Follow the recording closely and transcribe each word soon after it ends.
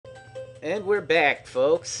And we're back,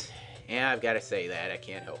 folks. Yeah, I've got to say that. I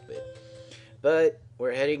can't help it. But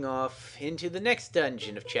we're heading off into the next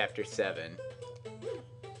dungeon of Chapter 7.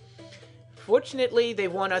 Fortunately, they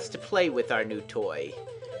want us to play with our new toy,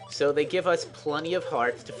 so they give us plenty of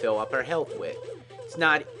hearts to fill up our health with.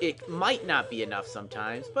 It might not be enough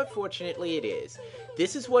sometimes, but fortunately it is.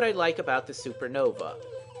 This is what I like about the Supernova.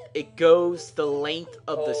 It goes the length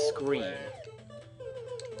of the screen.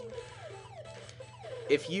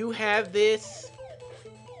 If you have this,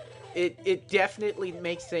 it definitely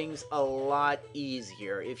makes things a lot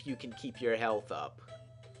easier if you can keep your health up.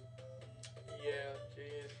 Yeah,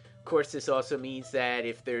 jeez. Of course, this also means that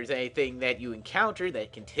if there's anything that you encounter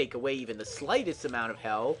that can take away even the slightest amount of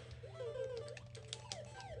health,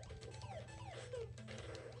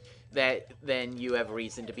 then you have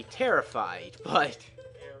reason to be terrified, but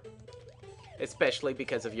especially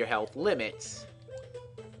because of your health limits.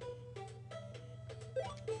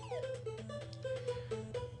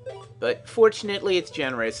 But fortunately, it's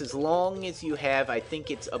generous. As long as you have, I think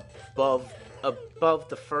it's above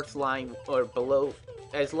the first line or below,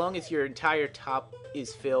 as long as your entire top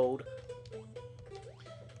is filled.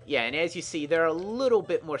 Yeah, and as you see, they're a little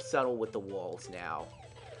bit more subtle with the walls now.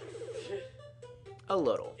 A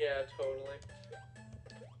little. Yeah, totally.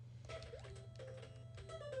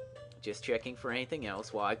 Just checking for anything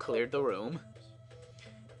else while I cleared the room.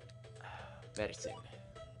 Medicine.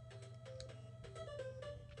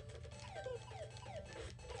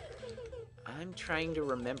 I'm trying to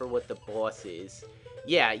remember what the boss is.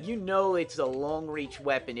 Yeah, you know it's a long-reach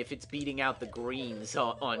weapon if it's beating out the greens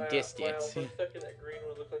on distance. Wow, for a second that green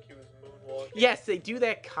one looked like he was moonwalking. Yes, they do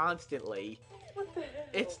that constantly. What the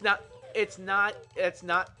hell? It's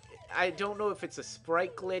not, I don't know if it's a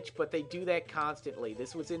sprite glitch, but they do that constantly.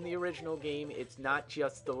 This was in the original game, it's not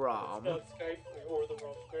just the ROM. It's not Skype or the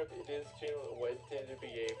ROM script, it is genuinely intended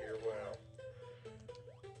behavior, wow.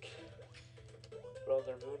 Put on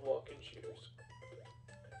their moonwalking shoes.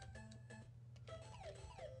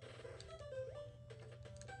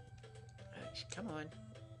 Come on.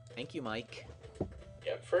 Thank you, Mike.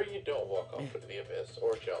 Yeah, prefer you don't walk off into the abyss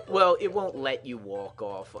or jump. Well, it won't let you walk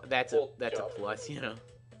off. That's a jump. plus, you know.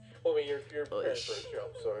 Well, I mean, you're prepared for a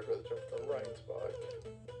jump, so I'd rather jump to the right spot.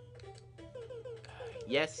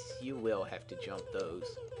 Yes, you will have to jump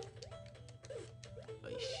those.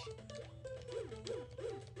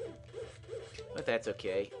 But that's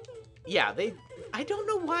okay. Yeah, I don't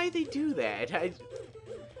know why they do that.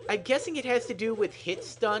 I'm guessing it has to do with hit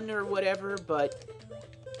stun or whatever, but...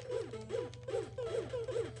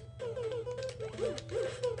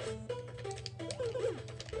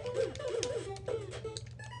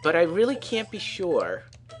 But I really can't be sure.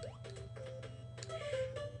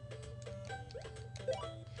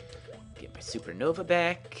 Get my Supernova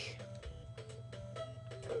back.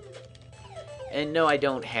 And no, I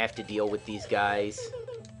don't have to deal with these guys.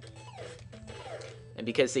 And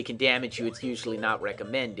because they can damage you, it's usually not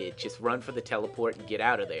recommended. Just run for the teleport and get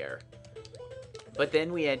out of there. But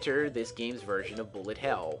then we enter this game's version of Bullet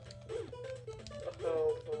Hell.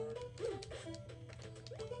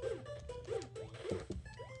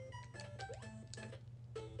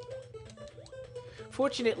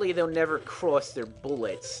 Fortunately, they'll never cross their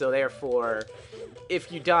bullets, so therefore,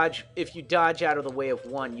 if you dodge out of the way of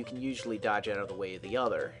one, you can usually dodge out of the way of the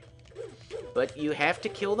other. But you have to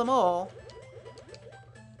kill them all.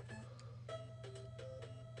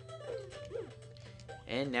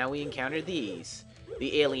 And now we encounter these.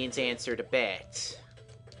 The aliens' answer to bats.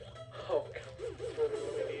 Oh, God. That's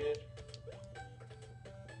what we needed.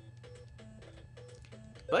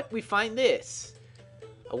 But we find this.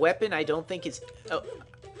 A weapon I don't think is...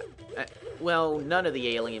 well, none of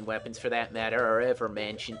the alien weapons, for that matter, are ever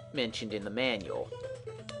mentioned in the manual.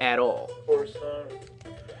 At all. Of course not.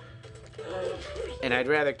 And I'd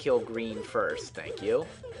rather kill green first, thank you.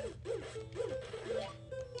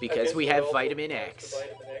 Because we have Vitamin X.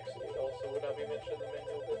 Vitamin X also would not be mentioned in the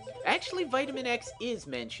manual. Actually, Vitamin X is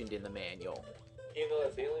mentioned in the manual. Even though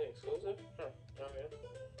that's alien exclusive? Huh. Okay.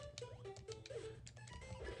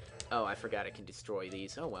 Oh, I forgot I can destroy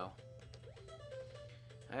these. Oh well.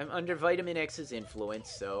 I'm under Vitamin X's influence,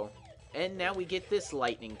 so... And now we get this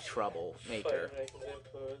lightning troublemaker. Vitamin X's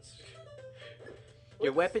influence.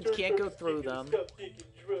 Your weapons can't go through them. Stop taking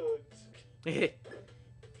drugs.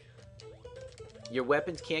 Your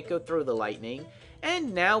weapons can't go through the lightning.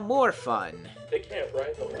 And now more fun. They can't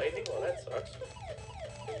ride the lightning? Well, that sucks.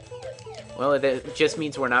 Well, that just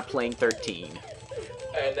means we're not playing 13.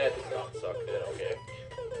 And that does not suck then, okay.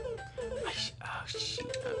 Oh,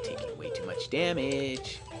 shoot. I'm taking way too much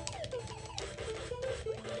damage.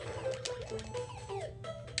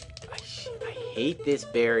 I hate this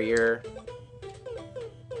barrier.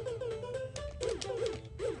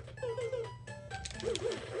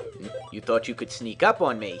 You thought you could sneak up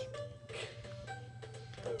on me.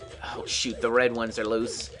 Oh shoot, the red ones are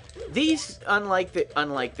loose. These, unlike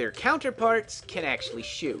their counterparts, can actually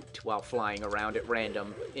shoot while flying around at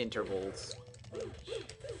random intervals. That's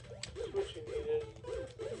what you needed.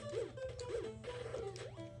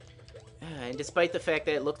 And despite the fact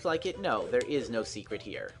that it looks like it, no, there is no secret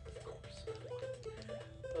here. Of course.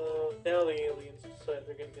 Now the aliens decide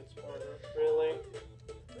they're gonna get smarter. Really?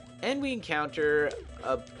 And we encounter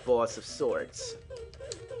a boss of sorts.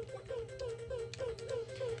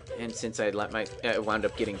 And since I wound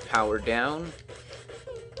up getting powered down.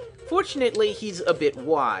 Fortunately, he's a bit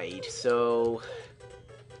wide, so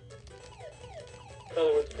In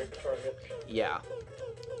other words, pick a target. yeah.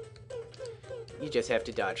 You just have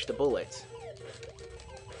to dodge the bullets.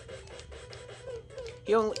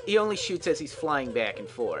 He only shoots as he's flying back and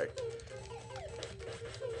forth.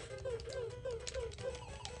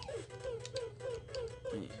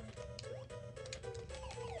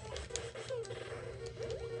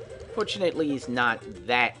 Fortunately, he's not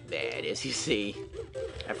that bad, as you see.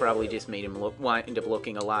 I probably just made him wind up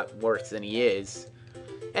looking a lot worse than he is.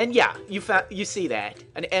 And yeah, you see that.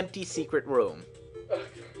 An empty secret room.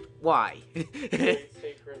 Why? Great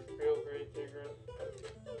secret. Real great secret.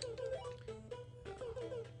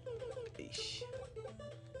 Eesh.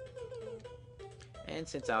 And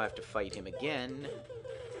since I'll have to fight him again,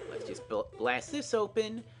 let's just blast this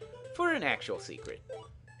open for an actual secret.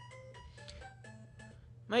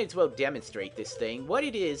 Might as well demonstrate this thing. What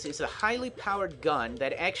it is a highly powered gun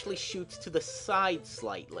that actually shoots to the side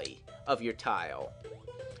slightly of your tile,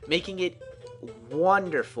 making it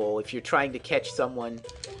wonderful if you're trying to catch someone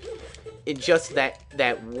in just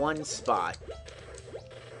that one spot.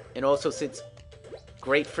 And also, since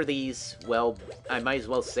great for these, well, I might as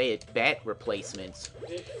well say it, bat replacements,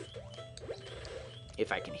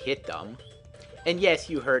 if I can hit them. And yes,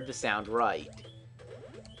 you heard the sound right.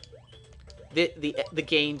 The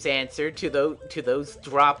game's answer to those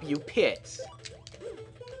drop you pits.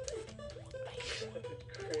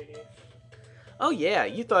 Oh yeah,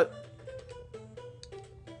 you thought.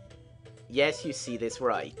 Yes, you see this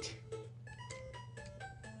right.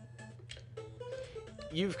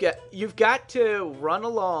 You've got to run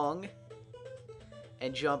along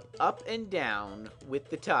and jump up and down with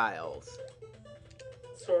the tiles.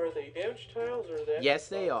 So are they damaged tiles or are they? Yes,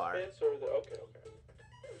 they are. Pits, or okay.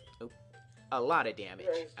 A lot of damage.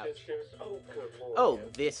 Ouch. Oh, good lord. Oh,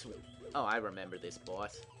 this. Oh, I remember this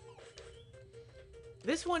boss.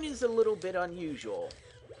 This one is a little bit unusual.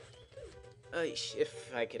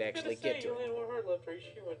 If I could actually get to it. You only have one heart left. Are you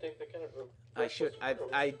sure you want to take the kind of? I should.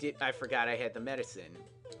 I did. I forgot I had the medicine,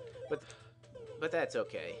 but that's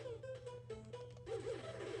okay.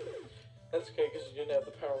 That's okay because you didn't have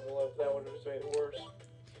the power glove. That would have just made it worse.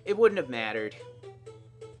 It wouldn't have mattered.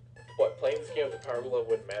 What, playing this game with the power glove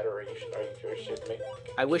wouldn't matter? Are you shitting me?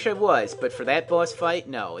 I wish I was, but for that boss fight,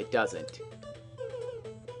 no, it doesn't.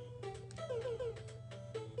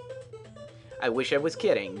 I wish I was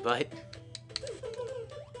kidding, but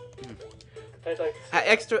I'd like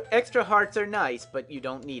to see extra hearts are nice, but you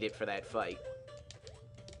don't need it for that fight.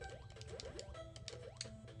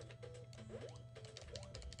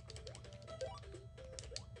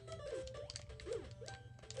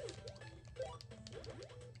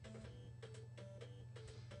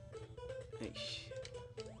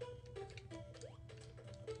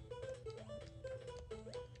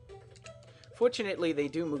 Fortunately, they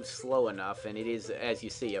do move slow enough, and it is, as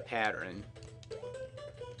you see, a pattern.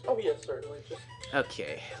 Oh, yes, certainly. Just...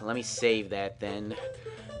 Okay, let me save that then.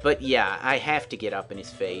 But yeah, I have to get up in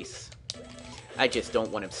his face. I just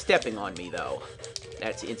don't want him stepping on me, though.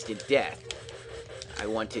 That's instant death. I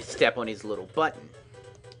want to step on his little button.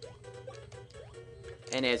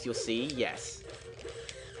 And as you'll see, yes.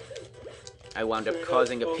 I wound up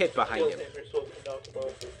causing a pit behind him.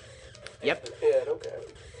 Yep. Okay.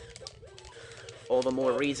 All the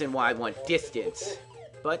more reason why I want distance.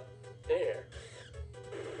 But there.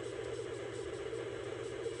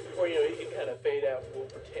 Or, you know, you can kind of fade out and we'll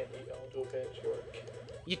pretend you don't do a bad joke.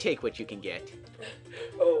 you take what you can get.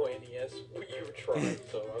 Oh, NES. Well, you were trying,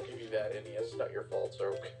 so I'll give you that, NES. It's not your fault,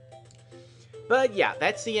 Zoke. But yeah,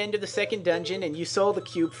 that's the end of the second dungeon, and you saw the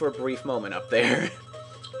cube for a brief moment up there.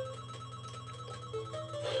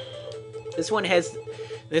 This one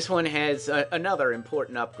has another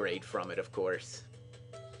important upgrade from it, of course.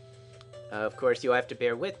 Of course, you'll have to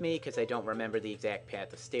bear with me, because I don't remember the exact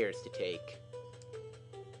path of stairs to take.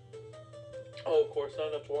 Oh, of course, not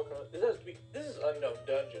enough to walk on. This is unknown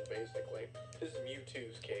dungeon, basically. This is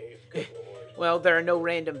Mewtwo's cave. Good lord. Well, there are no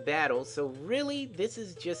random battles, so really, this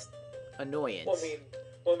is just Well, annoyance.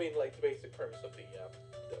 I mean, like the basic premise of the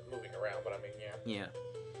moving around. But I mean, yeah. Yeah.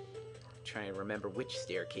 Trying to remember which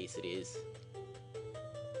staircase it is.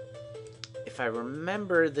 If I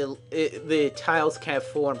remember, the tiles kind of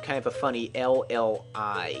form kind of a funny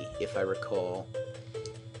LLI, if I recall.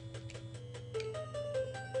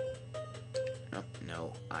 Oh,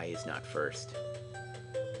 no, I is not first.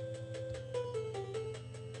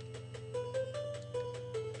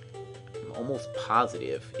 I'm almost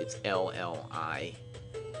positive it's LLI.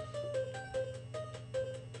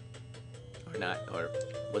 Or not, or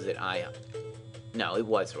was it I? No, it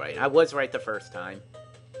was right. I was right the first time.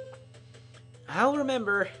 I'll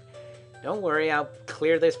remember. Don't worry, I'll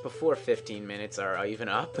clear this before 15 minutes are even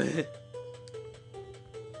up. I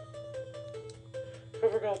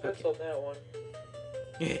forgot bits on that one.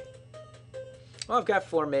 Well, I've got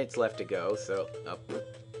 4 minutes left to go, so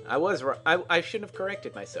I was I shouldn't have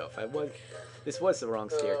corrected myself. This was the wrong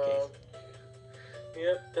staircase.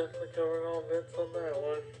 Yep, definitely covered all bits on that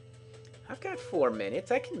one. I've got 4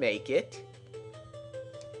 minutes. I can make it.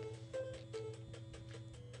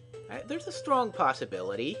 There's a strong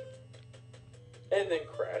possibility. And then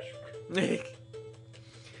crash.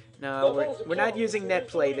 No, we're not using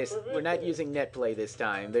NetPlay this. We're not using NetPlay this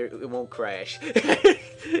time. It won't crash.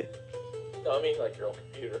 No, I mean like your own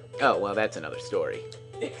computer. Oh well, that's another story.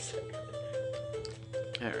 Exactly.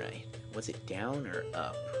 All right. Was it down or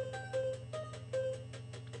up?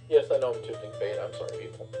 Yes, I know I'm tilting fate. I'm sorry,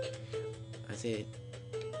 people. Was it?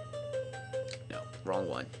 No, wrong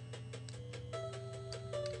one.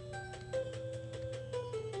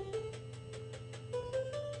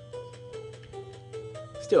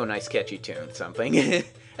 Still a nice catchy tune, something.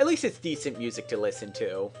 At least it's decent music to listen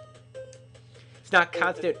to. It's not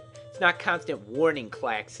constant warning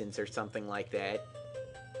klaxons or something like that.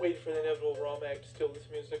 Wait for the inevitable ROM-hack to steal this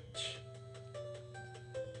music.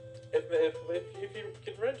 If you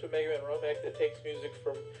can run into a Mega Man ROM-hack that takes music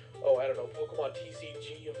from, oh, I don't know, Pokemon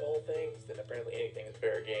TCG of all things, then apparently anything is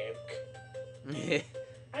fair game.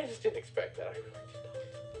 I just didn't expect that. I really did not.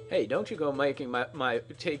 Hey, don't you go making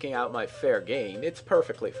taking out my fair game. It's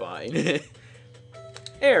perfectly fine.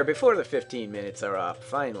 There, before the 15 minutes are up,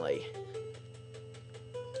 finally.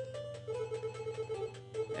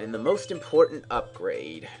 And the most important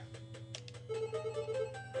upgrade.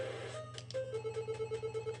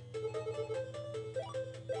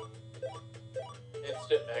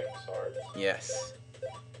 Instant max hearts. Yes.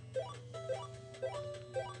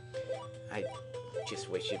 I just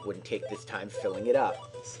wish it wouldn't take this time filling it up.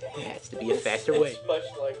 It has to be a faster way. It's much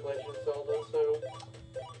like Legend of Zelda, so...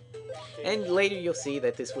 And later you'll see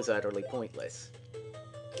that this was utterly pointless.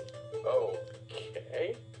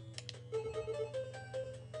 Okay.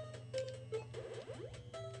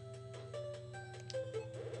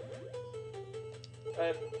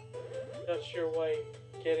 I'm not sure why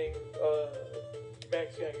getting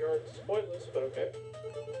maxing out yards is pointless, but okay.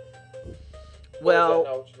 Well, that's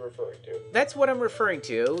not what you're referring to. That's what I'm referring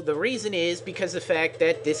to. The reason is because of the fact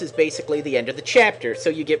that this is basically the end of the chapter, so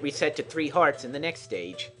you get reset to 3 hearts in the next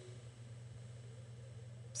stage.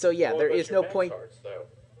 So yeah, there is no point. Hearts, though?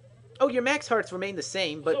 Oh, your max hearts remain the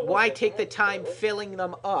same, but why take the time filling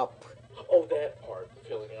them up? Oh, that part,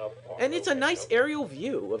 filling up. Part. And it's a nice aerial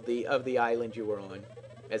view of the island you were on,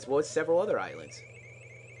 as well as several other islands.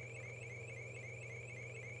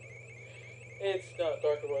 It's not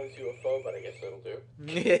Dr. Wild's UFO, but I guess that'll do.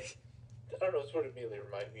 I don't know, it's what it immediately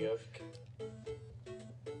reminded me of.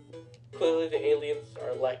 Clearly the aliens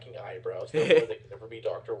are lacking eyebrows, therefore they can never be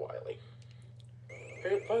Dr. Wily.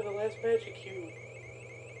 Hurry up, find the last magic cube.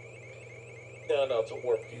 No, it's a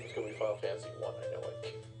warp cube. It's gonna be Final Fantasy 1, I know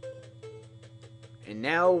it. And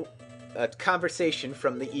now, a conversation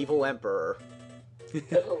from the evil emperor.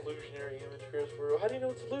 That illusionary image goes through. How do you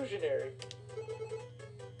know it's illusionary?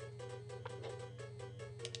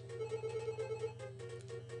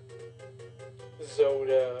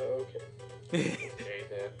 Zoda, okay. Okay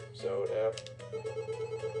then, Zoda.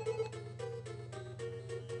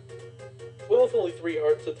 Well, it's only 3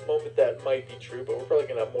 hearts at the moment, that might be true, but we're probably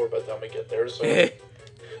gonna have more by the time we get there, so...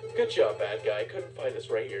 Good job, bad guy. Couldn't find us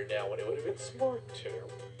right here now when it would have been smart to.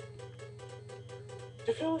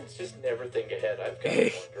 Do villains just never think ahead? I've got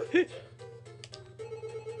to wonder.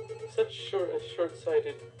 Such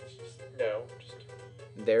short-sighted... No, just...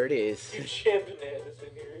 There it is. You jam bananas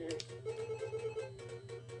in your ears.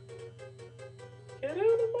 Get out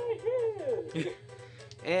of my head!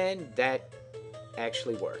 And that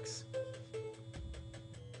actually works.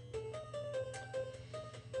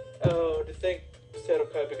 Oh, to think Seto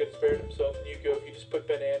Kaiba could have spared himself in Yu-Gi-Oh! If you just put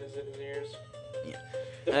bananas in his ears.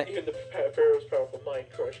 Yeah. Even the Pharaoh's powerful mind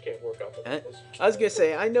crush can't work on them. I was gonna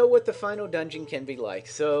say I know what the final dungeon can be like,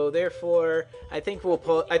 so therefore I think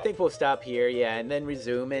we'll stop here, yeah, and then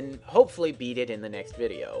resume and hopefully beat it in the next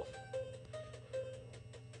video.